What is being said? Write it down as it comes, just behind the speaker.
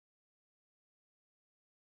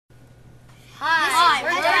Hi,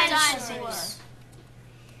 we're dinosaurs.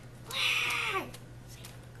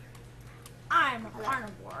 I'm a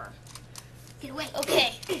carnivore. Get away.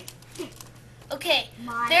 Okay.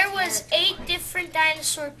 There was 8 different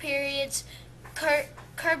dinosaur periods: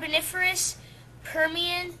 Carboniferous,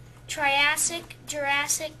 Permian, Triassic,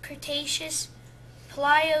 Jurassic, Cretaceous,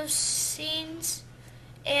 Pliocene,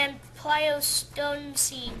 and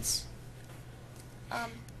Pleistocene.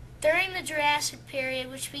 During the Jurassic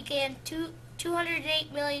period, which began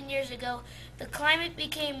 208 million years ago, the climate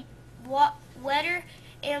became wetter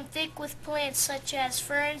and thick with plants such as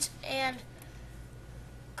ferns and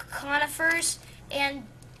conifers and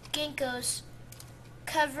ginkgos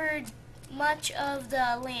covered much of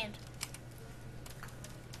the land.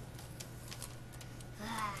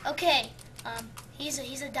 Okay, he's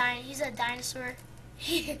a dinosaur.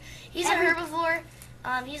 He's a herbivore.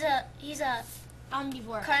 He's a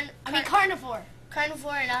Omnivore. carnivore.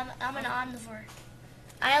 Carnivore, and I'm an omnivore.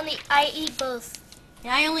 I eat both.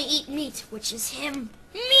 And I only eat meat, which is him.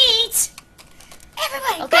 Meat.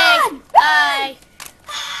 Everybody, Okay. run! Bye.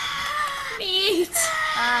 Meat.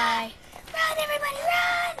 Bye. Run, everybody,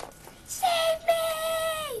 run! Save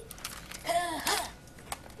me!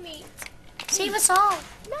 Meat. Save us all.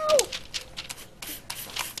 No.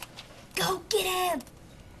 Go get him!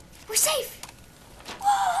 We're safe!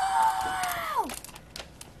 Whoa!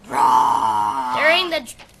 Roar! During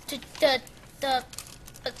the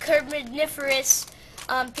Carboniferous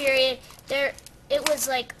period, it was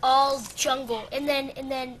like all jungle, and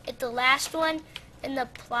then at the last one, in the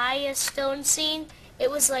Pleistocene, it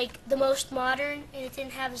was like the most modern, and it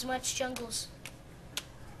didn't have as much jungles.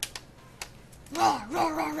 Roar,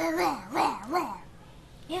 roar, roar, roar, roar, roar, roar.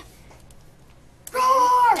 Yeah.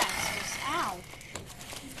 Roar! Dinosaurs. Ow.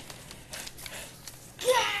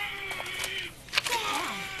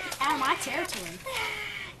 Out of my territory.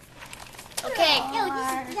 Okay. No,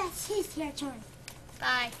 that's his territory.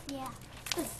 Bye. Yeah.